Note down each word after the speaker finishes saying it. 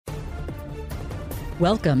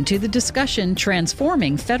Welcome to the discussion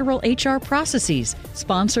Transforming Federal HR Processes,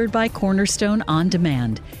 sponsored by Cornerstone On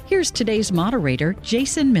Demand. Here's today's moderator,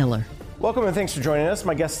 Jason Miller. Welcome and thanks for joining us.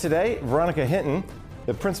 My guest today, Veronica Hinton,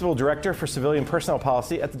 the Principal Director for Civilian Personnel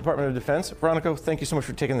Policy at the Department of Defense. Veronica, thank you so much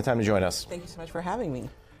for taking the time to join us. Thank you so much for having me.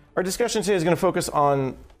 Our discussion today is going to focus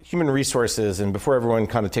on human resources, and before everyone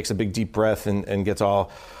kind of takes a big deep breath and gets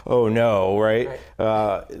all, oh no, right?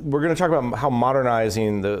 We're going to talk about how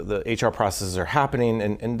modernizing the HR processes are happening,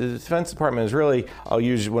 and the Defense Department is really, I'll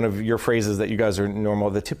use one of your phrases that you guys are normal,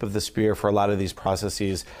 the tip of the spear for a lot of these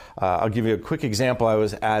processes. I'll give you a quick example. I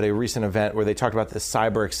was at a recent event where they talked about the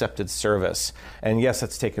cyber accepted service, and yes,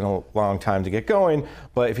 it's taken a long time to get going,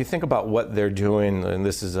 but if you think about what they're doing, and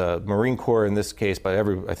this is a Marine Corps in this case, but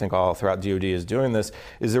I think all throughout DoD is doing this,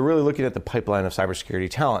 is they're really looking at the pipeline of cybersecurity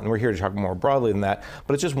talent. And we're here to talk more broadly than that,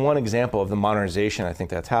 but it's just one example of the modernization I think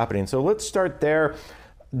that's happening. So let's start there.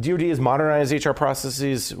 DoD has modernized HR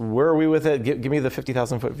processes. Where are we with it? Give me the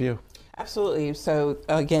 50,000-foot view. Absolutely. So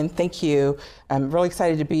again, thank you. I'm really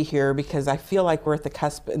excited to be here because I feel like we're at the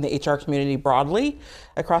cusp in the HR community broadly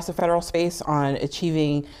across the federal space on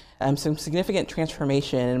achieving some significant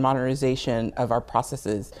transformation and modernization of our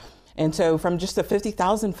processes. And so from just the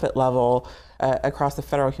 50,000-foot level across the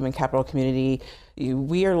federal human capital community,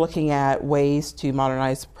 we are looking at ways to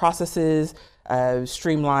modernize processes,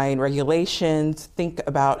 streamline regulations, think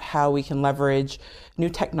about how we can leverage new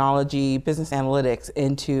technology, business analytics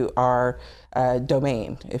into our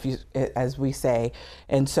domain, as we say.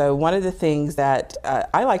 And so one of the things that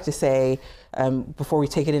I like to say before we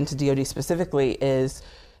take it into DoD specifically is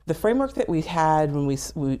the framework that we had when we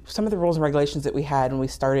some of the rules and regulations that we had when we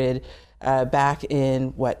started back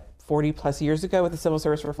in 40 plus years ago with the Civil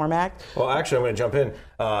Service Reform Act. Well, actually, I'm going to jump in.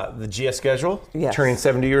 The GS schedule, yes, turning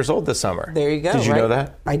 70 years old this summer. There you go. Did you know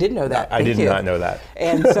that? I did know that. I did not know that.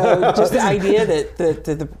 And so just the idea that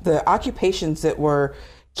the occupations that were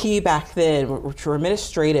key back then, which were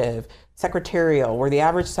administrative, secretarial, where the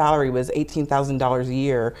average salary was $18,000 a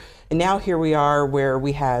year, and now here we are where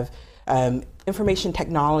we have information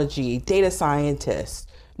technology, data scientists,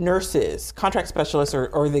 nurses, contract specialists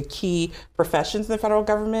are the key professions in the federal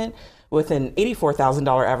government with an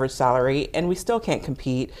 $84,000 average salary, and we still can't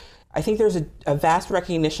compete. I think there's a vast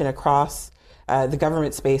recognition across the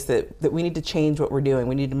government space that we need to change what we're doing.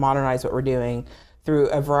 We need to modernize what we're doing through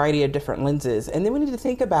a variety of different lenses. And then we need to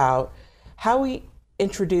think about how we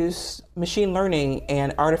introduce machine learning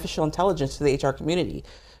and artificial intelligence to the HR community.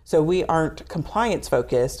 So we aren't compliance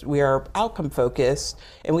focused, we are outcome focused,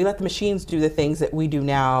 and we let the machines do the things that we do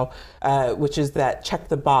now, which is that check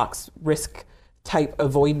the box risk type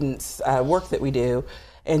avoidance work that we do.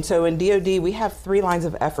 And so in DoD, we have 3 lines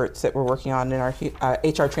of efforts that we're working on in our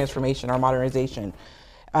HR transformation, our modernization.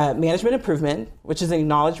 Management improvement, which is an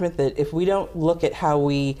acknowledgement that if we don't look at how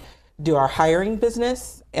we do our hiring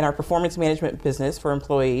business and our performance management business for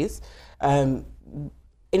employees,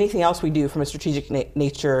 anything else we do from a strategic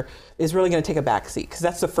nature is really going to take a backseat, because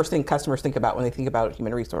that's the first thing customers think about when they think about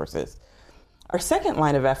human resources. Our second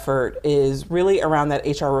line of effort is really around that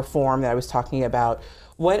HR reform that I was talking about.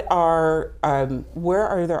 Where are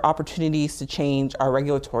there opportunities to change our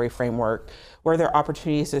regulatory framework? Where are there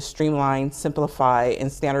opportunities to streamline, simplify, and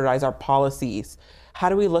standardize our policies? How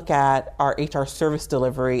do we look at our HR service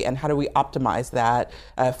delivery, and how do we optimize that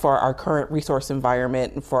for our current resource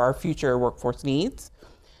environment and for our future workforce needs?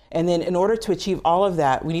 And then in order to achieve all of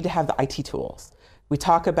that, we need to have the IT tools. We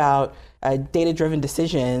talk about data-driven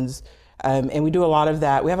decisions, and we do a lot of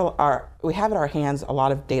that. We have at our hands a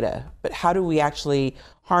lot of data, but how do we actually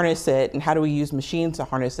harness it, and how do we use machines to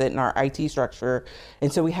harness it in our IT structure?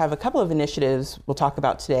 And so we have a couple of initiatives we'll talk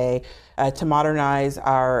about today to modernize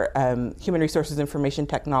our human resources information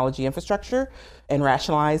technology infrastructure and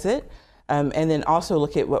rationalize it, and then also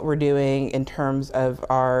look at what we're doing in terms of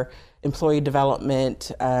our employee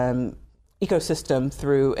development ecosystem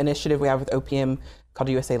through an initiative we have with OPM called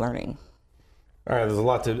USA Learning. All right, there's a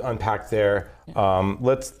lot to unpack there.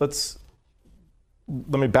 Let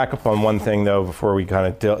me back up on one thing though before we kind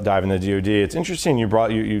of dive into DoD. It's interesting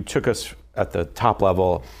you took us at the top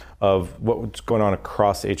level of what's going on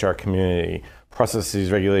across the HR community.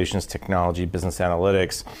 Processes, regulations, technology, business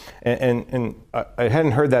analytics. And I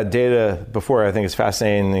hadn't heard that data before. I think it's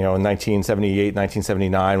fascinating, in 1978,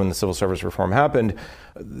 1979, when the Civil Service Reform happened,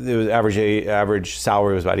 the average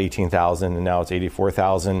salary was about $18,000, and now it's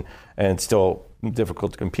 $84,000, and it's still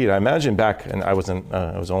difficult to compete. I imagine back, and I was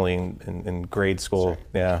only in grade school,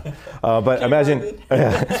 yeah. But imagine,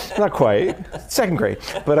 not quite, second grade.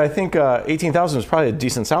 But I think 18,000 was probably a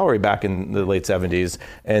decent salary back in the late 70s,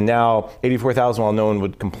 and now 84,000, while no one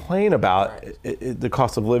would complain about the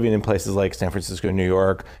cost of living in places like San Francisco, New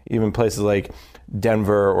York, even places like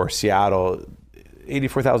Denver or Seattle,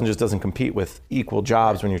 84,000 just doesn't compete with equal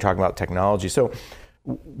jobs when you're talking about technology. So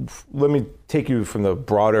let me take you from the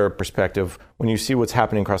broader perspective. When you see what's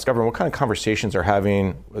happening across government, what kind of conversations you're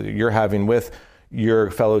having with your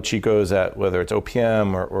fellow Chicos at whether it's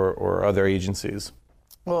OPM or other agencies?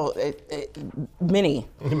 Well, many.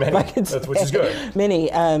 That's which is good. Many.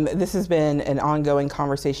 This has been an ongoing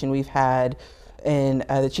conversation we've had in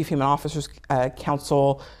the Chief Human Officers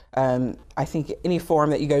Council. I think any forum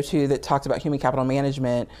that you go to that talks about human capital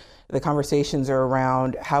management, the conversations are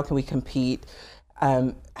around how can we compete.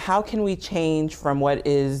 How can we change from what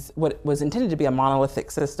was intended to be a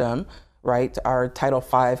monolithic system, right, our Title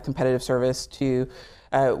V competitive service, to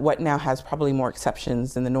what now has probably more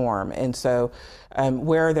exceptions than the norm. And so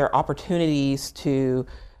where are there opportunities to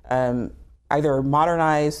either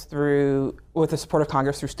modernize with the support of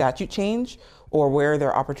Congress through statute change, or where are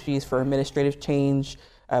there opportunities for administrative change,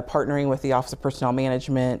 partnering with the Office of Personnel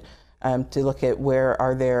Management, to look at where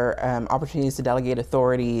are there opportunities to delegate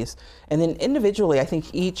authorities. And then individually, I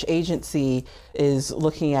think each agency is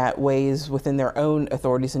looking at ways within their own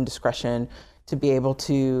authorities and discretion to be able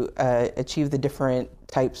to achieve the different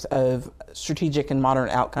types of strategic and modern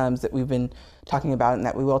outcomes that we've been talking about and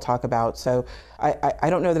that we will talk about. So I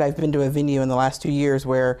don't know that I've been to a venue in the last 2 years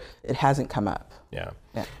where it hasn't come up. Yeah.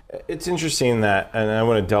 It's interesting that, and I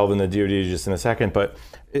want to delve into DoD just in a second, but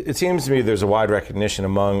it seems to me there's a wide recognition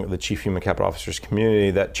among the Chief Human Capital Officers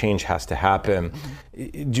community that change has to happen.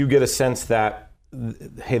 Do you get a sense that,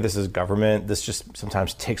 hey, this is government, this just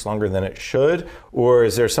sometimes takes longer than it should? Or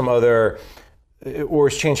is there some other, or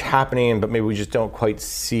is change happening, but maybe we just don't quite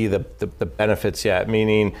see the benefits yet?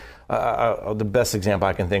 Meaning, the best example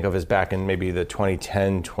I can think of is back in maybe the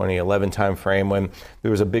 2010, 2011 timeframe when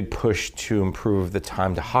there was a big push to improve the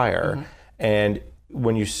time to hire. And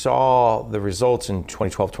when you saw the results in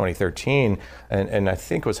 2012, 2013, and I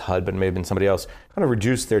think it was HUD, but it may have been somebody else, kind of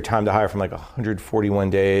reduced their time to hire from like 141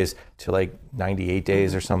 days to like 98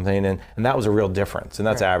 days or something. And that was a real difference, and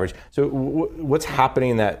that's average. So what's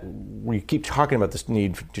happening that we keep talking about this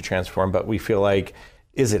need to transform, but we feel like,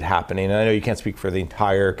 is it happening? And I know you can't speak for the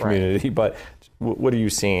entire community, but what are you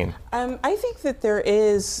seeing? I think that there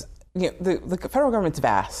is, the federal government's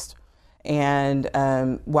vast. And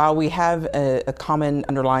while we have a common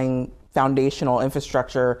underlying foundational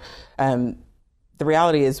infrastructure, the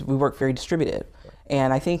reality is we work very distributed.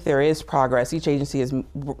 And I think there is progress. Each agency is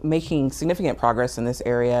making significant progress in this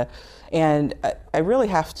area. And I really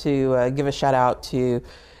have to give a shout out to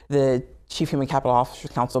the Chief Human Capital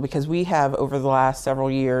Officers Council, because we have, over the last several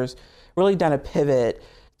years, really done a pivot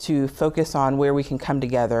to focus on where we can come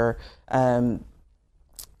together and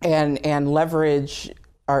leverage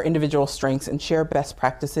our individual strengths and share best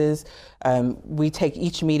practices. We take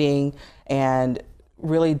each meeting and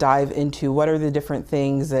really dive into what are the different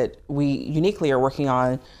things that we uniquely are working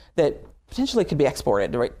on that potentially could be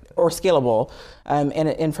exported, right, or scalable.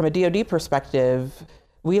 And from a DoD perspective,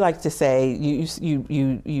 we like to say, you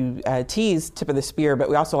tease tip of the spear, but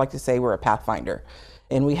we also like to say we're a pathfinder.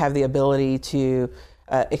 And we have the ability to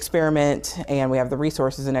experiment, and we have the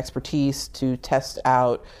resources and expertise to test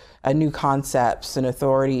out new concepts and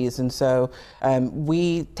authorities. And so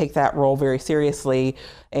we take that role very seriously,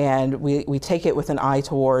 and we take it with an eye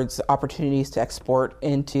towards opportunities to export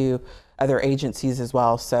into other agencies as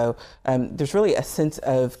well. So there's really a sense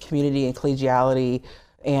of community and collegiality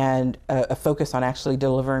and a focus on actually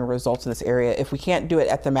delivering results in this area. If we can't do it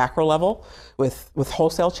at the macro level with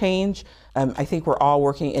wholesale change, I think we're all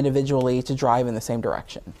working individually to drive in the same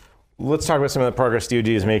direction. Let's talk about some of the progress DoD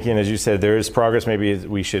is making. As you said, there is progress. Maybe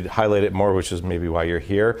we should highlight it more, which is maybe why you're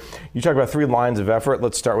here. You talk about 3 lines of effort.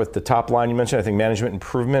 Let's start with the top line you mentioned, I think management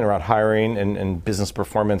improvement around hiring and business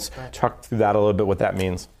performance. Right. Talk through that a little bit, what that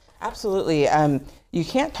means. Absolutely. You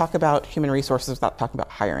can't talk about human resources without talking about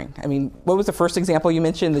hiring. I mean, what was the first example you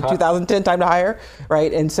mentioned? The 2010 time to hire,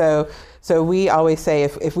 right? And so we always say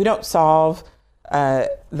if we don't solve the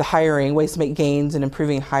hiring, ways to make gains and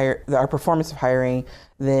improving our performance of hiring,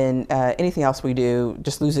 then anything else we do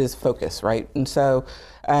just loses focus, right? And so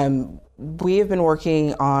we have been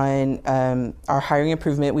working on our hiring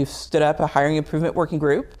improvement. We've stood up a hiring improvement working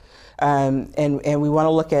group. And we want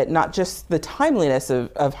to look at not just the timeliness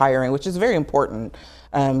of hiring, which is very important,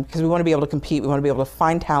 because we want to be able to compete, we want to be able to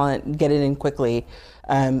find talent and get it in quickly,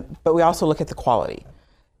 but we also look at the quality.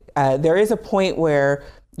 there is a point where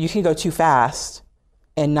you can go too fast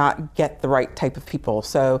and not get the right type of people.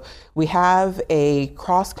 So we have a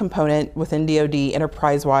cross component within DoD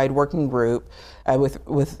enterprise-wide working group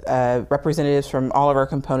with representatives from all of our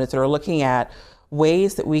components that are looking at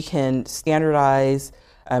ways that we can standardize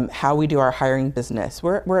how we do our hiring business.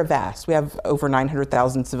 We're a vast. We have over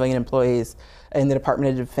 900,000 civilian employees in the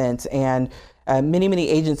Department of Defense, and many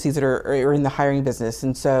agencies that are in the hiring business.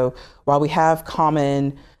 And so while we have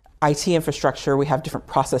common IT infrastructure, we have different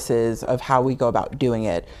processes of how we go about doing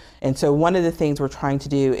it. And so one of the things we're trying to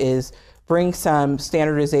do is bring some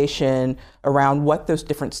standardization around what those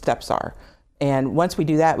different steps are. And once we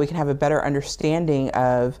do that, we can have a better understanding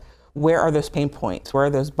of where are those pain points, where are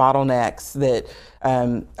those bottlenecks that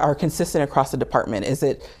are consistent across the department. Is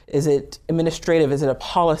it administrative? Is it a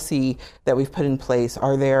policy that we've put in place?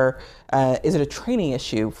 Is it a training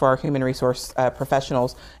issue for our human resource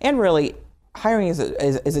professionals? And really, hiring is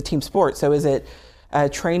a team sport. So is it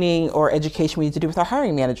training or education we need to do with our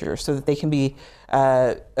hiring managers so that they can be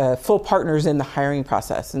full partners in the hiring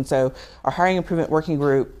process? And so our hiring improvement working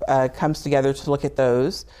group comes together to look at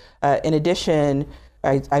those. In addition,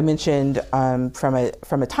 I mentioned from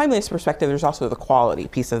a timeliness perspective, there's also the quality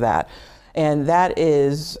piece of that. And that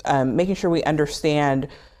is making sure we understand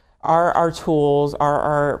our tools,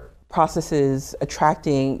 our processes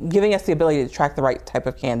giving us the ability to attract the right type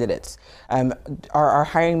of candidates. Are our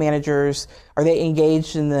hiring managers, are they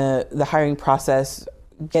engaged in the hiring process?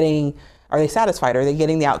 Are they satisfied? Are they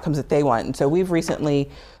getting the outcomes that they want? And so we've recently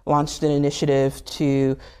launched an initiative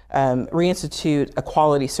to reinstitute a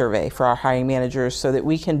quality survey for our hiring managers so that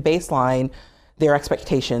we can baseline their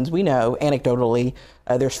expectations. We know anecdotally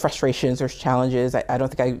there's frustrations, there's challenges. I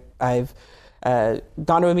don't think I've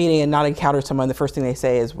gone to a meeting and not encountered someone, the first thing they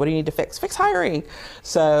say is, what do you need to fix? Fix hiring.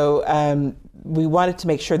 So we wanted to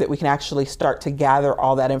make sure that we can actually start to gather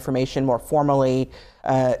all that information more formally,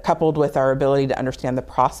 coupled with our ability to understand the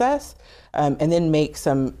process, and then make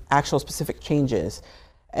some actual specific changes.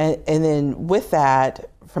 And then with that,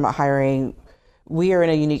 from a hiring, we are in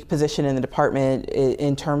a unique position in the department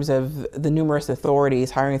in terms of the numerous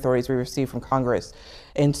hiring authorities we receive from Congress.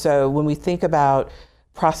 And so when we think about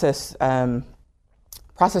process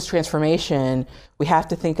transformation, we have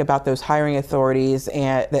to think about those hiring authorities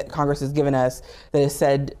that Congress has given us that has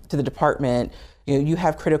said to the department, you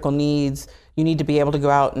have critical needs, you need to be able to go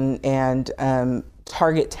out and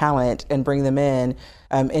target talent and bring them in.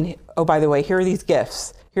 And oh, by the way, here are these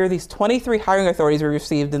gifts. Here are these 23 hiring authorities we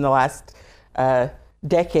received in the last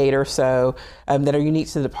decade or so that are unique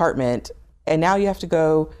to the department. And now you have to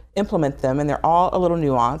go implement them, and they're all a little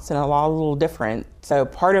nuanced and all a little different. So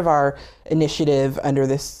part of our initiative under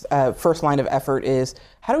this first line of effort is,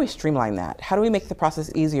 how do we streamline that? How do we make the process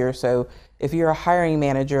easier? So if you're a hiring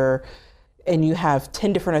manager and you have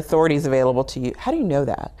 10 different authorities available to you, how do you know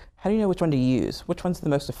that? How do you know which one to use? Which one's the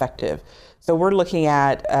most effective? So we're looking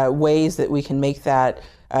at ways that we can make that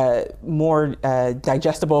more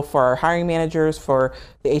digestible for our hiring managers, for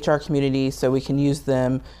the HR community, so we can use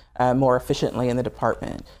them more efficiently in the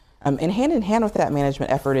department. And hand in hand with that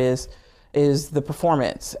management effort is the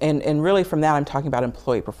performance. And really from that, I'm talking about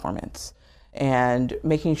employee performance and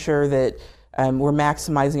making sure that we're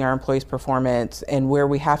maximizing our employees' performance, and where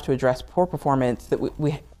we have to address poor performance, that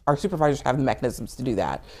our supervisors have the mechanisms to do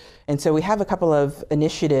that. And so we have a couple of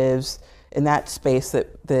initiatives in that space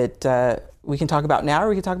that we can talk about now, or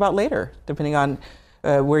we can talk about later, depending on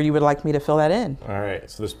where you would like me to fill that in. All right,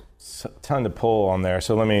 so there's a ton to pull on there.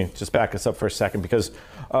 So let me just back us up for a second, because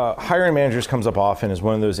hiring managers comes up often as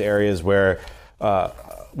one of those areas where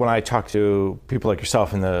when I talk to people like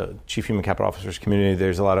yourself in the Chief Human Capital Officers community,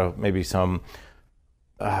 there's a lot of maybe some,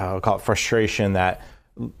 I'll call it frustration, that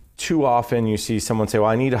too often you see someone say, well,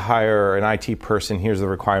 I need to hire an IT person, here's the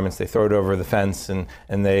requirements, they throw it over the fence, and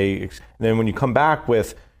then when you come back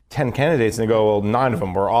with 10 candidates and they go, well, 9 of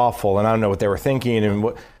them were awful and I don't know what they were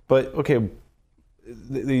thinking, but okay,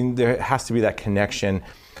 there has to be that connection.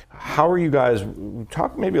 How are you guys,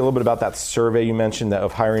 talk maybe a little bit about that survey you mentioned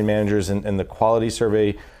of hiring managers and the quality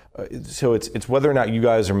survey. So it's whether or not you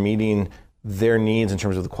guys are meeting their needs in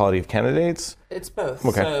terms of the quality of candidates? It's both.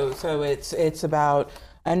 Okay. So it's about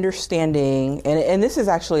understanding, and this is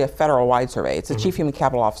actually a federal-wide survey. It's a Chief Human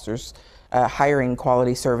Capital Officers hiring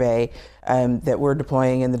quality survey that we're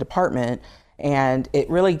deploying in the department, and it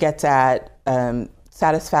really gets at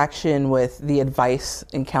satisfaction with the advice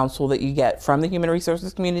and counsel that you get from the human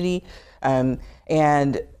resources community,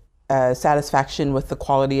 and satisfaction with the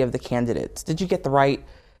quality of the candidates. Did you get the right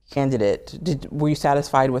candidate? Were you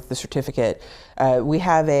satisfied with the certificate? We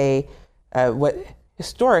have what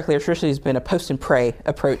historically or traditionally has been a post and pray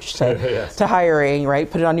approach to, to hiring, right?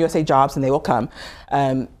 Put it on USA Jobs and they will come.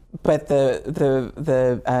 But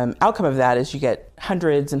the outcome of that is you get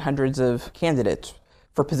hundreds and hundreds of candidates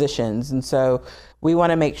for positions. And so we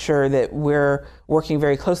want to make sure that we're working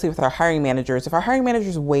very closely with our hiring managers. If our hiring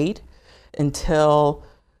managers wait until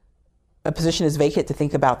a position is vacant to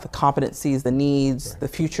think about the competencies, the needs, the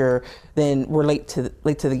future, then we're late to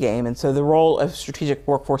the game. And so the role of strategic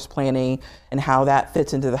workforce planning and how that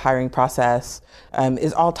fits into the hiring process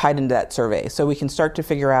is all tied into that survey. So we can start to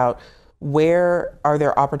figure out where are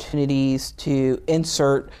there opportunities to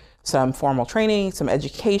insert some formal training, some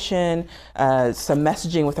education, some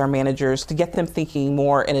messaging with our managers to get them thinking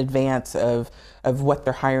more in advance of what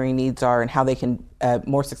their hiring needs are and how they can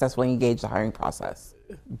more successfully engage the hiring process.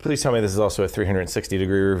 Please tell me this is also a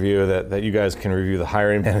 360-degree review, that you guys can review the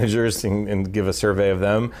hiring managers and give a survey of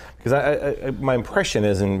them. Because my impression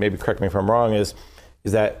is, and maybe correct me if I'm wrong, is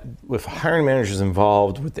that with hiring managers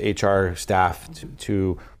involved with the HR staff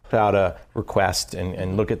to put out a request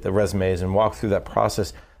and look at the resumes and walk through that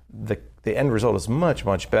process, the end result is much,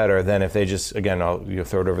 much better than if they just, again,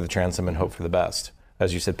 throw it over the transom and hope for the best.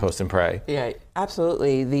 As you said, post and pray. Yeah,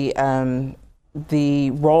 absolutely.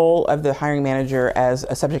 The role of the hiring manager as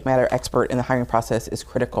a subject matter expert in the hiring process is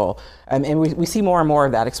critical. And we see more and more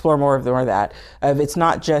of that, explore more of that. It's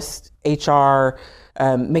not just HR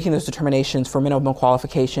making those determinations for minimum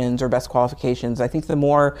qualifications or best qualifications. I think the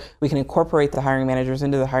more we can incorporate the hiring managers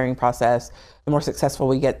into the hiring process, the more successful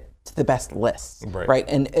we get to the best list, right?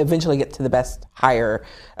 And eventually get to the best hire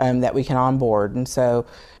that we can onboard. And so,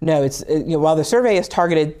 no, it's while the survey is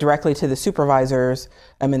targeted directly to the supervisors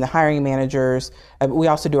and the hiring managers, we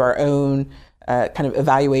also do our own kind of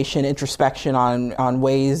evaluation, introspection on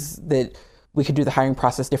ways that we could do the hiring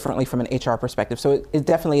process differently from an HR perspective. So it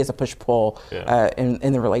definitely is a push-pull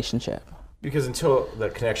in the relationship. Because until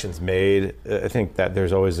the connection's made, I think that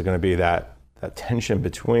there's always going to be that tension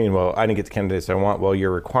between, well, I didn't get the candidates I want, well,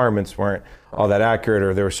 your requirements weren't all that accurate,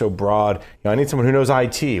 or they were so broad. I need someone who knows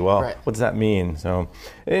IT. Well, what does that mean? So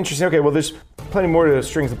interesting. Okay, well, there's plenty more to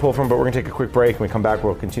strings to pull from, but we're going to take a quick break. When we come back,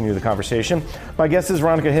 we'll continue the conversation. My guest is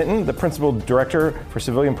Veronica Hinton, the Principal Director for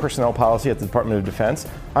Civilian Personnel Policy at the Department of Defense.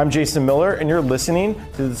 I'm Jason Miller, and you're listening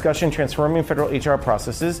to the discussion Transforming Federal HR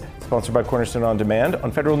Processes, sponsored by Cornerstone On Demand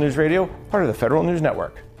on Federal News Radio, part of the Federal News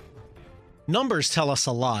Network. Numbers tell us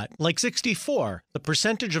a lot, like 64, the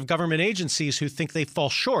percentage of government agencies who think they fall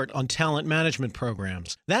short on talent management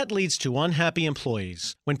programs. That leads to unhappy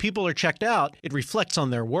employees. When people are checked out, it reflects on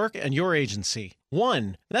their work and your agency.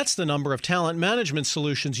 1, that's the number of talent management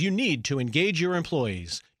solutions you need to engage your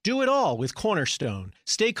employees. Do it all with Cornerstone.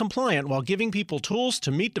 Stay compliant while giving people tools to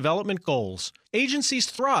meet development goals. Agencies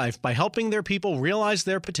thrive by helping their people realize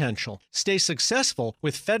their potential. Stay successful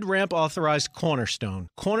with FedRAMP authorized Cornerstone.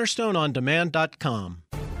 CornerstoneOnDemand.com.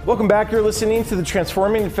 Welcome back. You're listening to the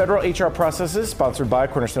Transforming Federal HR Processes, sponsored by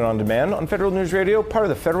Cornerstone On Demand on Federal News Radio, part of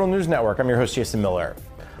the Federal News Network. I'm your host, Jason Miller.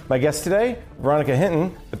 My guest today, Veronica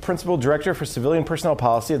Hinton, the Principal Director for Civilian Personnel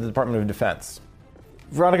Policy at the Department of Defense.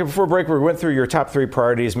 Veronica, before break, we went through your top 3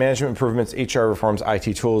 priorities: management improvements, HR reforms,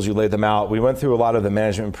 IT tools. You laid them out. We went through a lot of the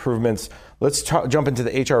management improvements. Let's jump into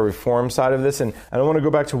the HR reform side of this. And I want to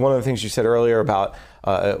go back to one of the things you said earlier about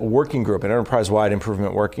a working group, an enterprise-wide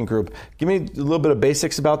improvement working group. Give me a little bit of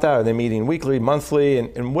basics about that. Are they meeting weekly, monthly?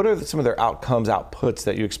 And what are some of their outcomes, outputs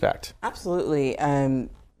that you expect? Absolutely.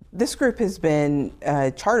 This group has been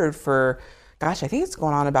chartered for, I think it's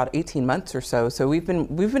going on about 18 months or so. So we've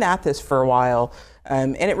been at this for a while.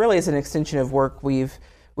 And it really is an extension of work we've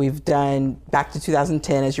done back to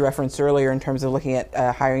 2010, as you referenced earlier, in terms of looking at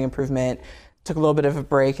hiring improvement. Took a little bit of a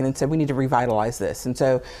break and then said we need to revitalize this. And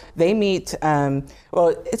so they meet,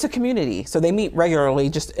 it's a community. So they meet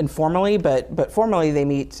regularly, just informally, but formally they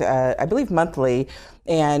meet, I believe, monthly.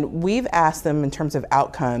 And we've asked them in terms of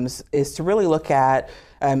outcomes is to really look at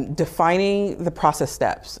defining the process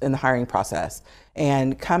steps in the hiring process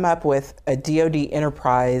and come up with a DoD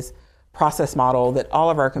enterprise process model that all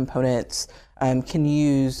of our components can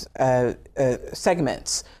use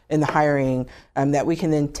segments in the hiring that we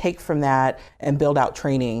can then take from that and build out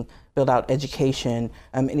training, build out education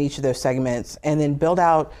in each of those segments, and then build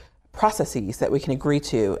out processes that we can agree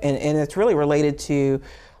to. And it's really related to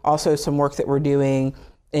also some work that we're doing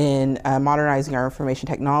in modernizing our information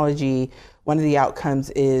technology. One of the outcomes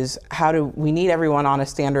is we need everyone on a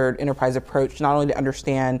standard enterprise approach, not only to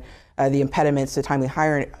understand the impediments to timely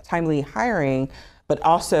hiring, but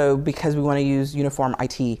also because we want to use uniform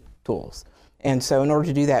IT tools. And so in order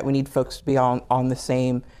to do that, we need folks to be on the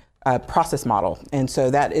same process model. And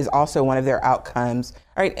so that is also one of their outcomes.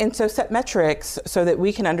 All right, and so set metrics so that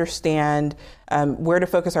we can understand where to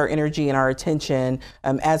focus our energy and our attention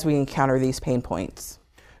as we encounter these pain points.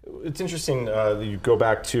 It's interesting that you go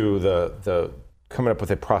back to the coming up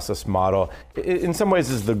with a process model. In some ways,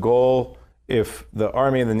 is the goal, if the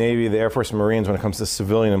Army and the Navy, the Air Force and Marines, when it comes to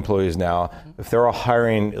civilian employees now, if they're all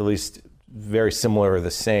hiring at least very similar or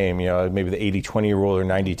the same, maybe the 80-20 rule or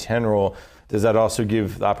 90-10 rule, does that also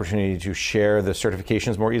give the opportunity to share the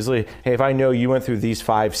certifications more easily? Hey, if I know you went through these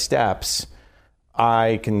 5 steps,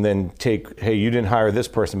 I can then take, hey, you didn't hire this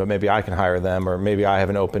person, but maybe I can hire them, or maybe I have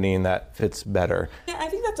an opening that fits better. Yeah, I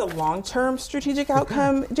think that's a long-term strategic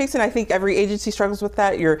outcome, Jason. I think every agency struggles with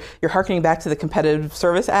that. You're hearkening back to the Competitive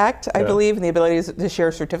Service Act, I believe, and the ability to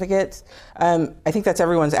share certificates. I think that's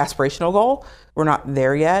everyone's aspirational goal. We're not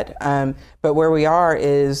there yet, but where we are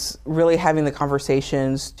is really having the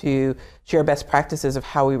conversations to share best practices of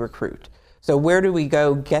how we recruit. So where do we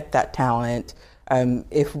go get that talent?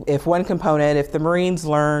 If one component, if the Marines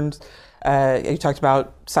learned, you talked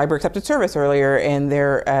about cyber accepted service earlier, and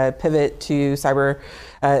their pivot to cyber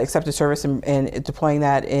accepted service and deploying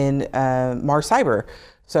that in Mars Cyber.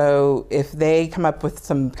 So if they come up with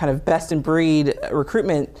some kind of best in breed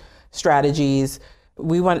recruitment strategies,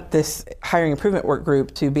 we want this hiring improvement work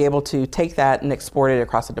group to be able to take that and export it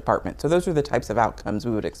across the department. So those are the types of outcomes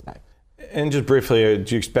we would expect. And just briefly,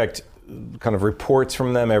 do you expect kind of reports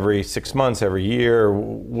from them every 6 months, every year?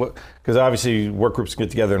 Because obviously work groups get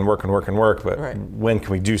together and work, but right. When can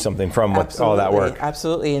we do something from all that work?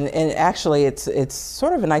 Absolutely, and actually it's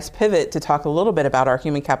sort of a nice pivot to talk a little bit about our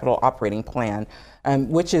Human Capital Operating Plan,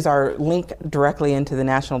 which is our link directly into the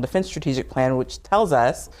National Defense Strategic Plan, which tells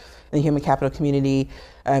us, in the human capital community,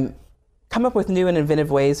 come up with new and inventive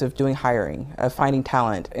ways of doing hiring, of finding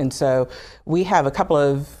talent. And so we have a couple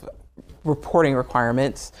of reporting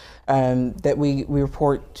requirements that we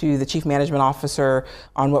report to the Chief Management Officer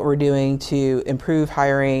on what we're doing to improve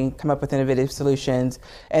hiring, come up with innovative solutions.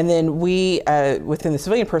 And then we, within the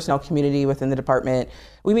civilian personnel community, within the department,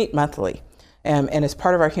 we meet monthly. And as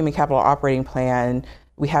part of our Human Capital Operating Plan,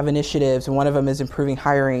 we have initiatives, and one of them is improving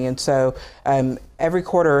hiring. And so every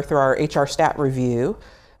quarter through our HR stat review,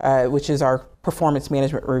 which is our performance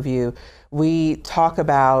management review, we talk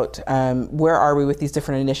about where are we with these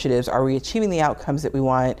different initiatives? Are we achieving the outcomes that we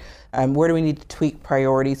want? Where do we need to tweak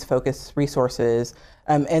priorities, focus resources?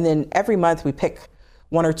 And then every month we pick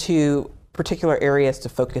 1 or 2 particular areas to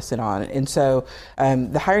focus it on. And so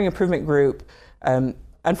the hiring improvement group,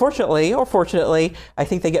 unfortunately or fortunately, I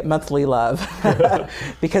think they get monthly love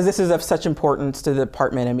because this is of such importance to the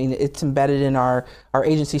department. I mean, it's embedded in our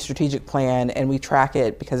agency strategic plan, and we track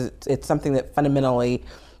it because it's something that fundamentally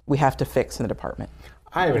we have to fix in the department.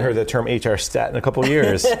 I haven't heard that term HR stat in a couple of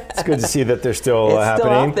years. It's good to see that they're still happening.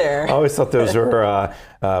 Still out there. I always thought those were,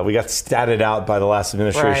 we got statted out by the last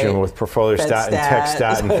administration with portfolio stat and tech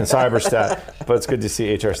stat and cyber stat, but it's good to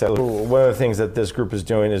see HR stat. One of the things that this group is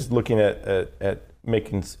doing is looking at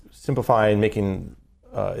simplifying, making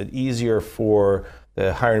it easier for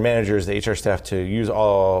the hiring managers, the HR staff, to use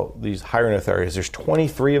all these hiring authorities. There's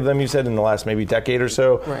 23 of them, you said, in the last maybe decade or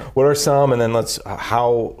so. Right. What are some? And then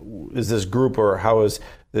how is this group, or how is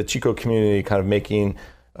the Chico community kind of making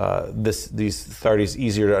these authorities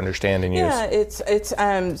easier to understand and use? Yeah,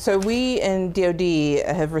 it's so we in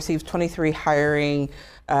DoD have received 23 hiring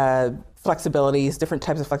flexibilities, different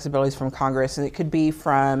types of flexibilities from Congress, and it could be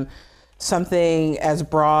from something as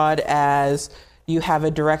broad as you have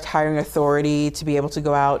a direct hiring authority to be able to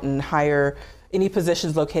go out and hire any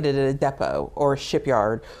positions located at a depot or a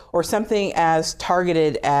shipyard, or something as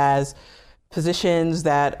targeted as positions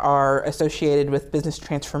that are associated with business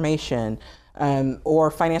transformation,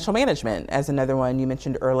 or financial management, as another one you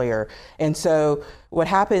mentioned earlier. And so what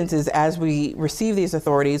happens is, as we receive these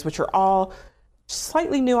authorities, which are all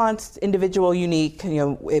slightly nuanced, individual, unique,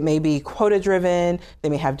 it may be quota driven, they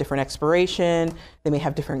may have different expiration, they may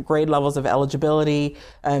have different grade levels of eligibility.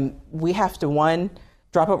 We have to, one,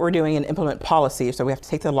 drop what we're doing and implement policy. So we have to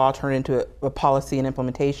take the law, turn it into a policy and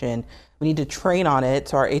implementation. We need to train on it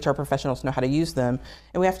so our HR professionals know how to use them.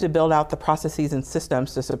 And we have to build out the processes and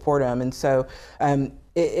systems to support them. And so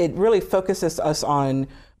it really focuses us on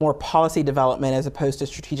more policy development as opposed to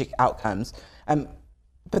strategic outcomes.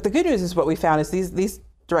 But the good news is, what we found is these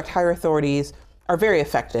direct hire authorities are very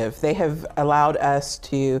effective. They have allowed us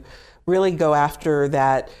to really go after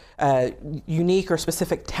that unique or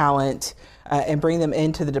specific talent and bring them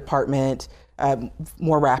into the department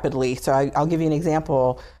more rapidly. So I'll give you an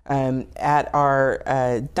example. At our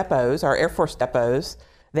depots, our Air Force depots,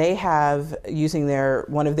 they have, using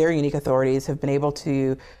one of their unique authorities, have been able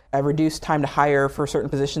to reduced time to hire for certain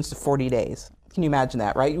positions to 40 days. Can you imagine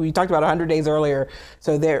that, right? We talked about 100 days earlier,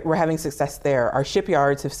 so we're having success there. Our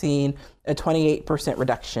shipyards have seen a 28%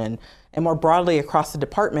 reduction. And more broadly across the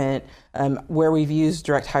department, where we've used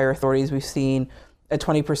direct hire authorities, we've seen a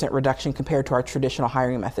 20% reduction compared to our traditional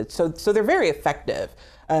hiring methods. So they're very effective.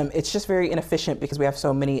 It's just very inefficient because we have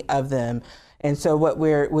so many of them. And so what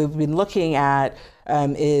we've been looking at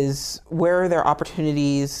is where are there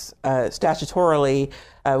opportunities statutorily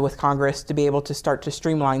with Congress to be able to start to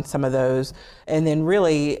streamline some of those. And then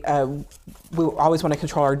really, we always want to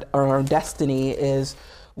control our own destiny is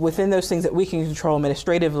within those things that we can control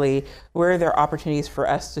administratively, where are there opportunities for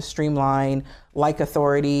us to streamline like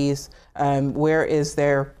authorities? Where is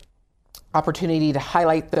there opportunity to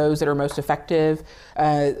highlight those that are most effective?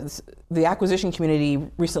 The acquisition community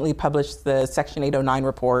recently published the Section 809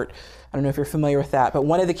 report. I don't know if you're familiar with that, but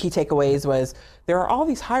one of the key takeaways was there are all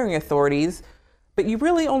these hiring authorities, but you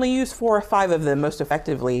really only use 4 or 5 of them most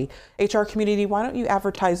effectively. HR community, why don't you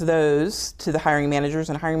advertise those to the hiring managers,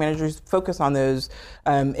 and hiring managers focus on those?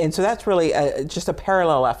 And so that's really just a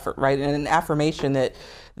parallel effort, right? And an affirmation that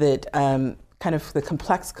kind of the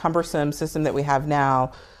complex, cumbersome system that we have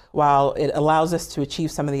now, while it allows us to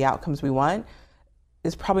achieve some of the outcomes we want,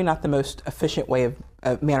 is probably not the most efficient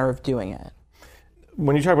manner of doing it.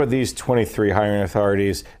 When you talk about these 23 hiring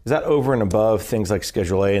authorities, is that over and above things like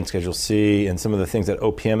Schedule A and Schedule C and some of the things that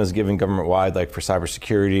OPM is giving government-wide, like for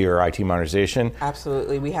cybersecurity or IT modernization?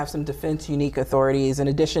 Absolutely. We have some defense unique authorities in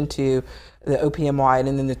addition to the OPM-wide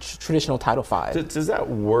and then the traditional Title V. Does that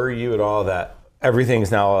worry you at all that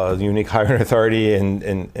everything's now a unique hiring authority and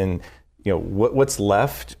you know, what's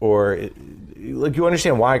left? Or like, you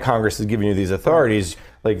understand why Congress is giving you these authorities.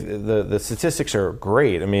 Like the statistics are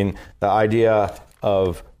great. I mean, the idea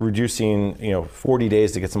of reducing 40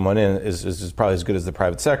 days to get someone in is probably as good as the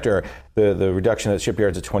private sector. The reduction at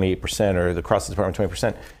shipyards at 28% or across the department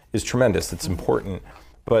 20% is tremendous. It's important.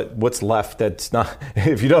 But what's left that's not,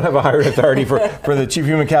 if you don't have a hiring authority for the chief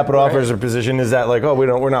human capital officer position, is that like, oh,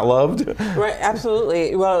 we're not loved? Right,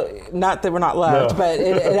 absolutely. Well, not that we're not loved, but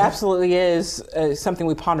it absolutely is something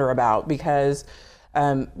we ponder about because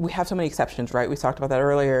we have so many exceptions, right? We talked about that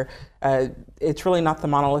earlier. It's really not the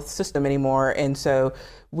monolith system anymore. And so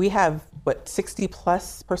we have, 60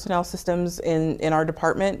 plus personnel systems in our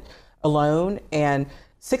department alone, and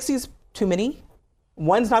 60 is too many.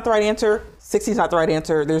 One's not the right answer, 60 is not the right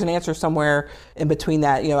answer. There's an answer somewhere in between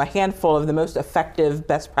that. A handful of the most effective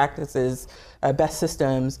best practices, best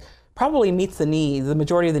systems, probably meets the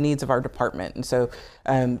majority of the needs of our department. And so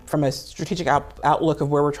from a strategic outlook of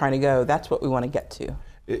where we're trying to go, that's what we want to get to.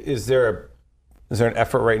 Is there an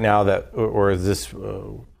effort right now or is this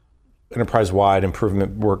enterprise-wide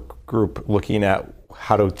improvement work group looking at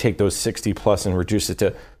how to take those 60 plus and reduce it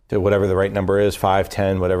to whatever the right number is, 5,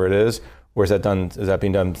 10, whatever it is? Or is that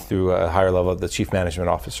being done through a higher level of the chief management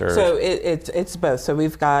officer? So it's both. So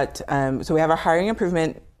we've got, we have our hiring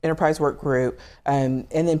improvement enterprise work group, and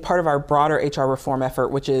then part of our broader HR reform effort,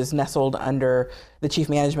 which is nestled under the chief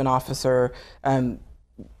management officer,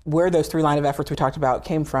 where those 3 line of efforts we talked about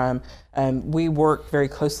came from. We work very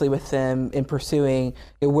closely with them in pursuing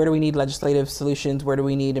where do we need legislative solutions, where do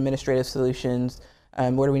we need administrative solutions,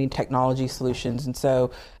 where do we need technology solutions. And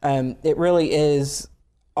so it really is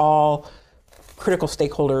all critical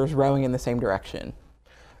stakeholders rowing in the same direction.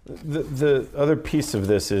 The other piece of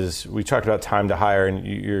this is we talked about time to hire, and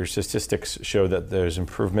your statistics show that there's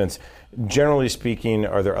improvements. Generally speaking,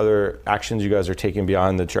 are there other actions you guys are taking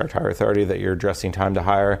beyond the direct hire authority that you're addressing time to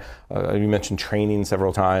hire? You mentioned training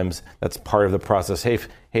several times. That's part of the process.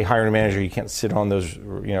 Hey, hiring manager, you can't sit on those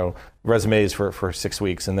resumes for 6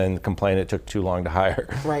 weeks and then complain it took too long to hire.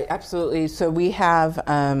 Right, absolutely. So we have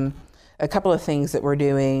a couple of things that we're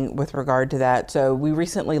doing with regard to that. So we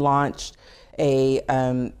recently launched a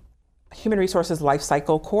human resources life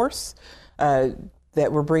cycle course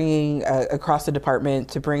that we're bringing across the department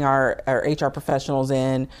to bring our HR professionals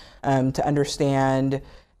in to understand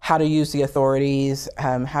how to use the authorities,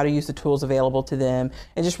 how to use the tools available to them,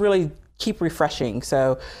 and just really keep refreshing.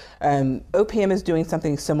 So OPM is doing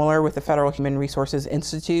something similar with the Federal Human Resources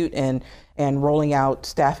Institute and rolling out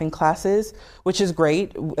staffing classes, which is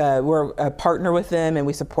great. We're a partner with them and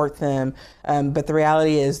we support them. But the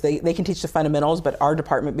reality is they can teach the fundamentals, but our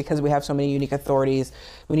department, because we have so many unique authorities,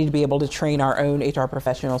 we need to be able to train our own HR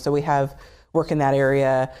professionals. So we have work in that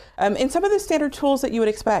area. And some of the standard tools that you would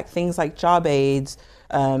expect, things like job aids,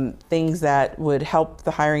 things that would help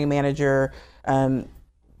the hiring manager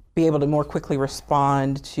be able to more quickly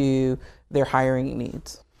respond to their hiring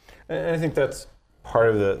needs. And I think that's part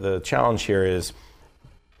of the challenge here is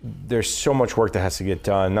there's so much work that has to get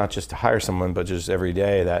done, not just to hire someone, but just every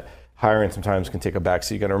day, that hiring sometimes can take a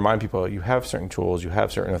backseat. You got to remind people you have certain tools, you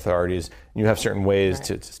have certain authorities, and you have certain ways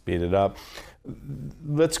to speed it up.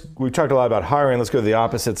 We've talked a lot about hiring. Let's go to the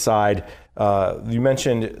opposite side. You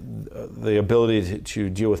mentioned the ability to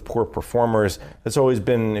deal with poor performers. That's always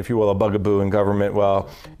been, if you will, a bugaboo in government. Well,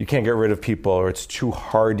 you can't get rid of people, or it's too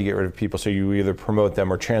hard to get rid of people, so you either promote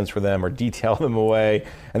them or transfer them or detail them away,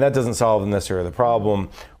 and that doesn't solve necessarily the problem.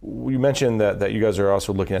 You mentioned that you guys are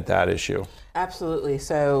also looking at that issue. Absolutely.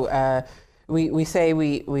 So we say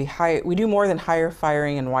we do more than hire,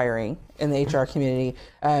 firing, and wiring in the HR community,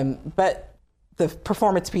 but the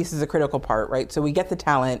performance piece is a critical part, right? So we get the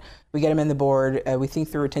talent, we get them in the board, we think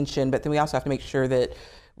through retention, but then we also have to make sure that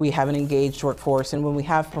we have an engaged workforce. And when we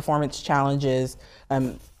have performance challenges,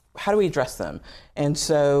 how do we address them? And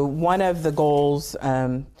so one of the goals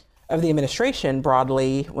of the administration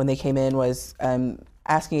broadly when they came in was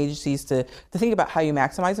asking agencies to think about how you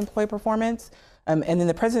maximize employee performance. And then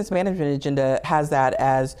the President's Management Agenda has that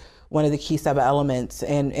as one of the key sub-elements,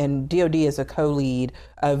 and DoD is a co-lead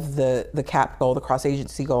of the CAP goal, the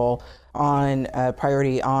cross-agency goal, on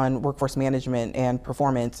priority on workforce management and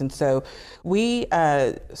performance. And so we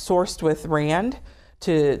sourced with RAND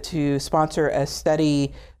to sponsor a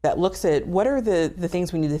study that looks at what are the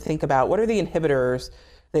things we need to think about, what are the inhibitors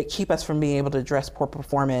that keep us from being able to address poor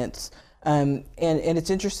performance. And it's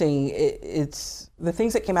interesting, it's the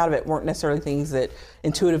things that came out of it weren't necessarily things that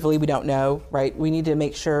intuitively we don't know, right? We need to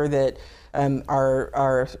make sure that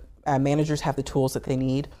our managers have the tools that they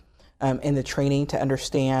need and the training to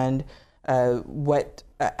understand what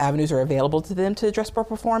avenues are available to them to address poor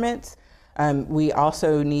performance. We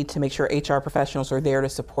also need to make sure HR professionals are there to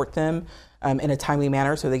support them in a timely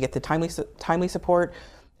manner so they get the timely support.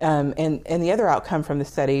 And the other outcome from the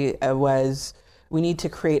study was we need to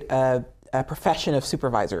create a profession of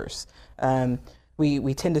supervisors.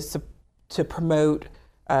 We tend to promote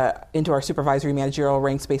into our supervisory managerial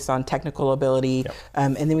ranks based on technical ability,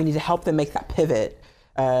 and then we need to help them make that pivot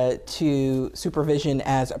to supervision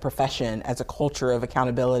as a profession, as a culture of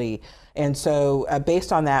accountability. And so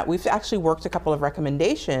based on that, we've actually worked a couple of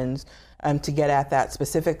recommendations to get at that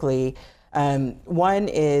specifically. One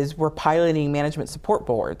is we're piloting management support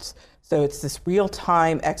boards. So it's this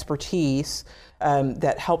real-time expertise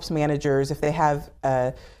that helps managers, if they have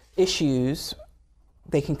issues,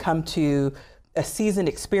 they can come to a seasoned,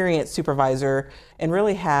 experienced supervisor and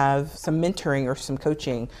really have some mentoring or some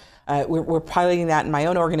coaching. We're piloting that in my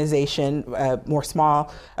own organization, more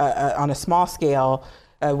small, on a small scale,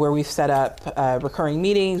 where we've set up recurring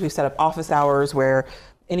meetings, we've set up office hours where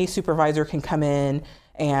any supervisor can come in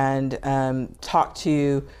and talk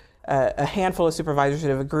to a handful of supervisors that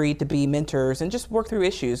have agreed to be mentors and just work through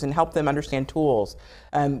issues and help them understand tools.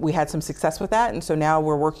 We had some success with that, and so now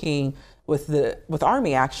we're working with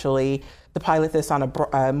Army actually to pilot this on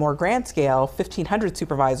a more grand scale, 1,500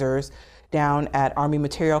 supervisors down at Army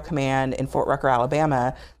Material Command in Fort Rucker,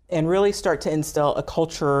 Alabama, and really start to instill a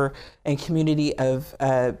culture and community of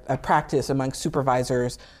a practice among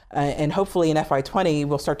supervisors. And hopefully in FY20,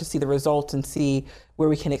 we'll start to see the results and see where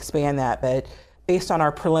we can expand that. But based on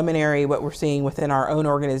our preliminary, what we're seeing within our own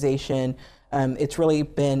organization, it's really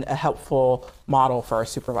been a helpful model for our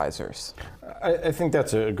supervisors. I think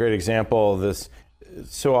that's a great example of this.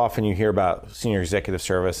 So often you hear about senior executive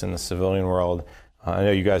service in the civilian world. I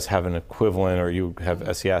know you guys have an equivalent, or you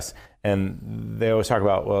have SES, and they always talk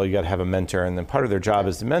about, well, you got to have a mentor, and then part of their job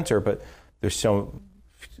is to mentor, but there's so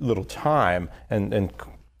little time, and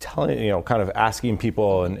telling, kind of asking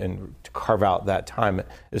people and to carve out that time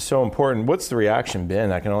is so important. What's the reaction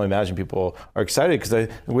been? I can only imagine people are excited because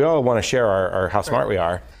we all want to share our how smart we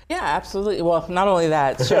are. Yeah, absolutely. Well, not only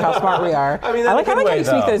that, share how smart we are. I like how you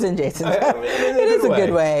sneak those in, Jason. It is a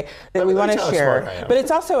good way that we want to share. But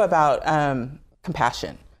it's also about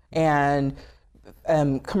compassion and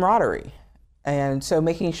camaraderie. And so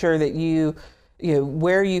making sure that you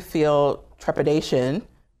where you feel trepidation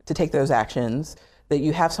to take those actions, that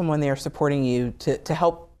you have someone there supporting you to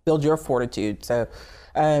help build your fortitude. So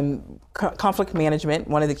conflict management,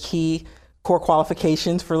 one of the key core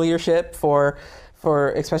qualifications for leadership for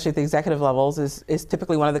especially at the executive levels is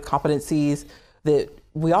typically one of the competencies that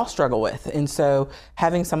we all struggle with. And so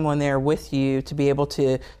having someone there with you to be able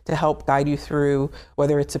to help guide you through,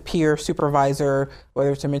 whether it's a peer supervisor,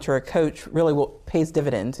 whether it's a mentor or coach, really pays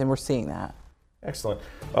dividends, and we're seeing that. Excellent.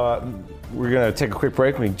 We're going to take a quick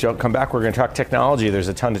break. When we come back, we're going to talk technology. There's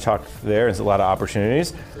a ton to talk there. There's a lot of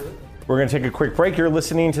opportunities. We're going to take a quick break. You're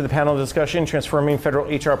listening to the panel discussion, Transforming Federal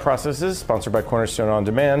HR Processes, sponsored by Cornerstone On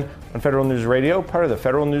Demand on Federal News Radio, part of the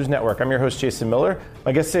Federal News Network. I'm your host, Jason Miller.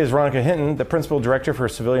 My guest today is Veronica Hinton, the Principal Director for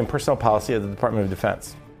Civilian Personnel Policy at the Department of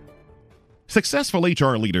Defense. Successful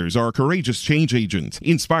HR leaders are courageous change agents,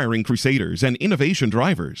 inspiring crusaders, and innovation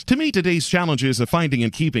drivers. To meet today's challenges of finding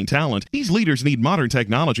and keeping talent, these leaders need modern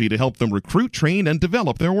technology to help them recruit, train, and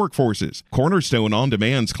develop their workforces. Cornerstone On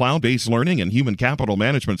Demand's cloud-based learning and human capital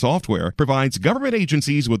management software provides government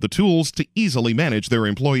agencies with the tools to easily manage their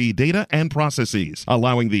employee data and processes,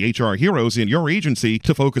 allowing the HR heroes in your agency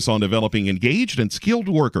to focus on developing engaged and skilled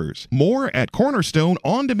workers. More at